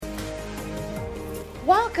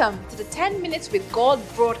Welcome to the 10 Minutes with God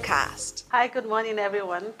broadcast. Hi, good morning,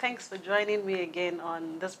 everyone. Thanks for joining me again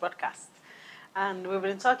on this broadcast. And we've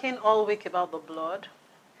been talking all week about the blood.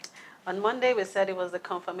 On Monday, we said it was the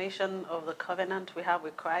confirmation of the covenant we have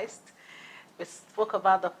with Christ. We spoke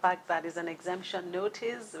about the fact that it's an exemption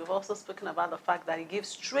notice. We've also spoken about the fact that it gives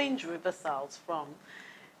strange reversals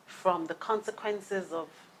from the consequences of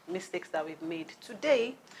mistakes that we've made.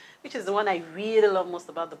 Today, which is the one I really love most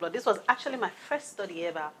about the blood. This was actually my first study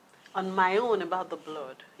ever on my own about the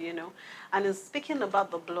blood, and in speaking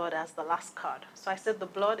about the blood as the last card. So I said the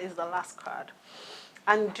blood is the last card.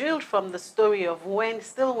 And drilled from the story of when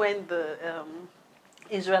the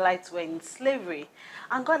Israelites were in slavery,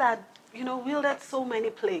 and God had, wielded so many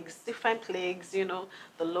plagues, different plagues, the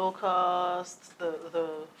locusts,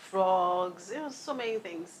 the frogs, so many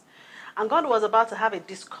things. And God was about to have a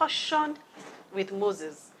discussion with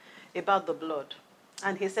Moses about the blood.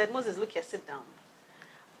 And he said, Moses, look here, sit down.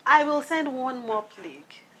 I will send one more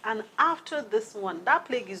plague. And after this one, that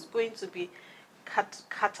plague is going to be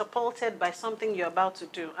catapulted by something you're about to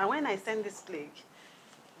do. And when I send this plague,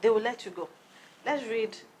 they will let you go. Let's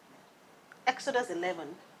read Exodus 11,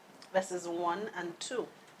 verses 1 and 2.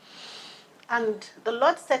 And the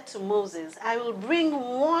Lord said to Moses, I will bring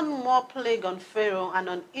one more plague on Pharaoh and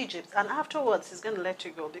on Egypt. And afterwards, he's going to let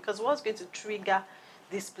you go. Because what's going to trigger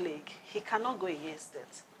this plague? He cannot go against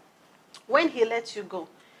it. When he lets you go,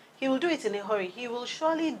 he will do it in a hurry. He will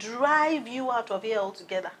surely drive you out of here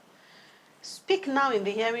altogether. Speak now in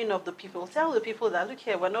the hearing of the people. Tell the people that, look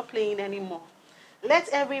here, we're not playing anymore. Let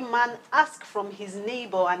every man ask from his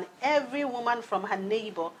neighbor and every woman from her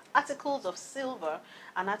neighbor articles of silver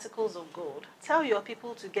and articles of gold. Tell your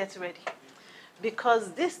people to get ready.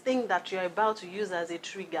 Because this thing that you're about to use as a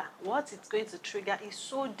trigger, what it's going to trigger is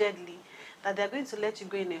so deadly that they're going to let you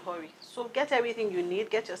go in a hurry. So get everything you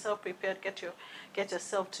need, get yourself prepared, get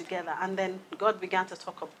yourself together. And then God began to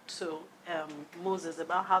talk to Moses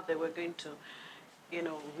about how they were going to,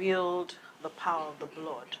 wield the power of the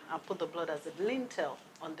blood and put the blood as a lintel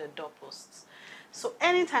on the doorposts. So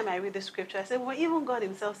anytime I read the scripture, I say, well, even God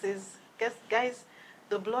himself says, guys,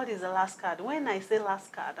 the blood is the last card. When I say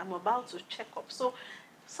last card, I'm about to check up. So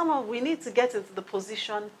we need to get into the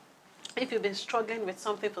position. If you've been struggling with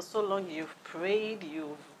something for so long, you've prayed,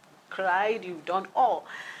 you've cried, you've done all.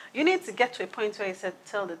 You need to get to a point where you said,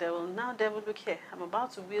 tell the devil, now devil, look here, I'm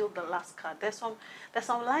about to wield the last card. There's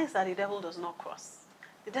some lines that the devil does not cross.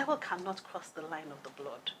 The devil cannot cross the line of the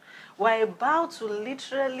blood. We're about to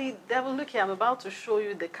literally, devil, look here, I'm about to show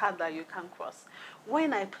you the card that you can't cross.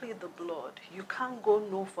 When I plead the blood, you can't go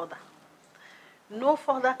no further. No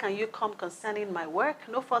further can you come concerning my work.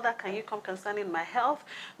 No further can you come concerning my health.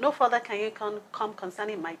 No further can you come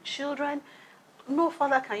concerning my children. No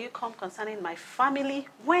further can you come concerning my family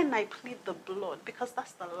when I plead the blood, because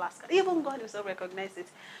that's the last card. Even God himself recognized it.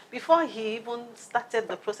 Before he even started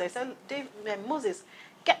the process, he said, Moses,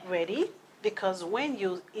 get ready, because when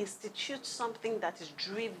you institute something that is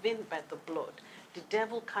driven by the blood, the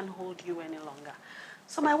devil can't hold you any longer.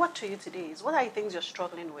 So my word to you today is, what are the things you're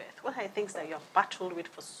struggling with? What are the things that you've battled with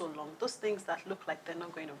for so long? Those things that look like they're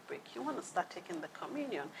not going to break. You want to start taking the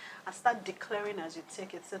communion and start declaring as you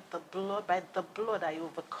take it, that by the blood I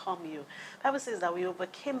overcome you. The Bible says that we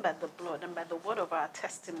overcame by the blood and by the word of our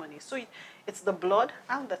testimony. So it's the blood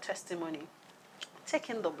and the testimony. Take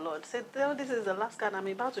in the blood. Say, oh, this is the last card. I'm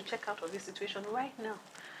about to check out of this situation right now.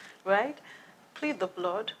 Right? Plead the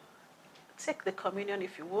blood. Take the communion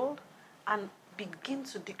if you will. And begin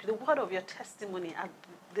to declare the word of your testimony and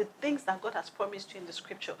the things that God has promised you in the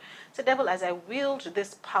scripture. Say, devil, as I wield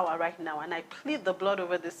this power right now and I plead the blood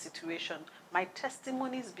over this situation, my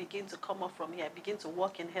testimonies begin to come up from here. I begin to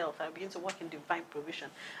walk in health. I begin to walk in divine provision.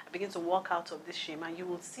 I begin to walk out of this shame. And you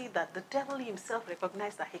will see that the devil himself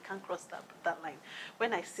recognizes that he can't cross that line.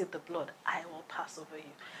 When I see the blood, I will pass over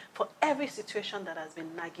you. For every situation that has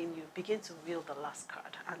been nagging you, begin to wield the last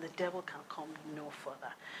card, and the devil can come no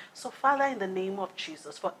further. So, Father, in the name of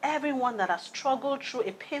Jesus, for everyone that has struggled through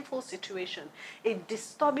a painful situation, a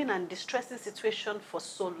disturbing and distressing situation for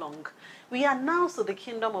so long, we announce to the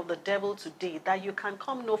kingdom of the devil today that you can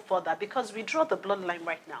come no further, because we draw the bloodline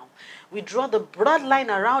right now. We draw the bloodline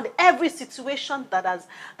around every situation that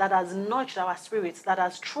has nudged our spirits, that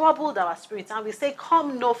has troubled our spirits, and we say,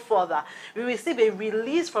 come no further. We receive a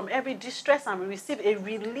release from every distress, and we receive a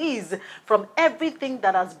release from everything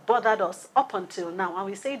that has bothered us up until now. And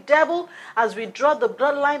we say, devil, as we draw the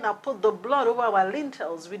bloodline and put the blood over our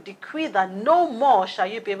lintels, we decree that no more shall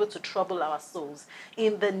you be able to trouble our souls.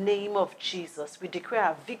 In the name of Jesus. We declare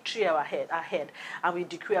our victory ahead, and we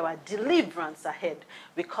declare our deliverance ahead.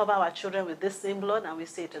 We cover our children with this same blood, and we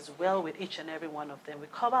say it is well with each and every one of them. We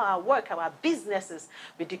cover our work, our businesses.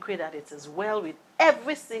 We decree that it is well with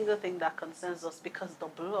every single thing that concerns us, because the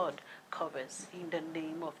blood covers, in the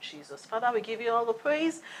name of Jesus. Father, we give you all the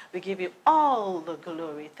praise. We give you all the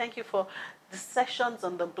glory. Thank you for the sessions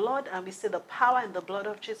on the blood, and we see the power in the blood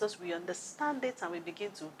of Jesus. We understand it, and we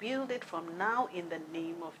begin to build it from now in the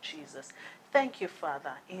name of Jesus. Thank you,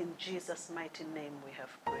 Father. In Jesus' mighty name we have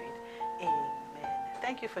prayed. Amen.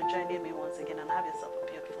 Thank you for joining me once again, and have yourself a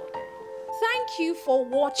beautiful day. Thank you for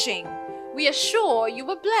watching. We are sure you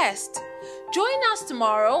were blessed. Join us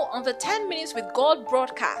tomorrow on the 10 Minutes with God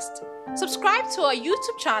broadcast. Subscribe to our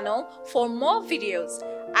YouTube channel for more videos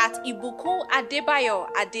at Ibukun Adebayo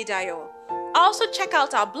Adedayo. Also check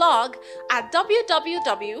out our blog at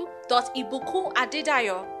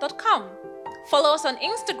www.ibukunadedayo.com. Follow us on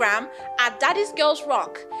Instagram at Daddy's Girls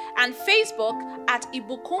Rock and Facebook at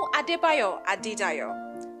Ibukun Adebayo Adedayo.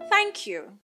 Thank you.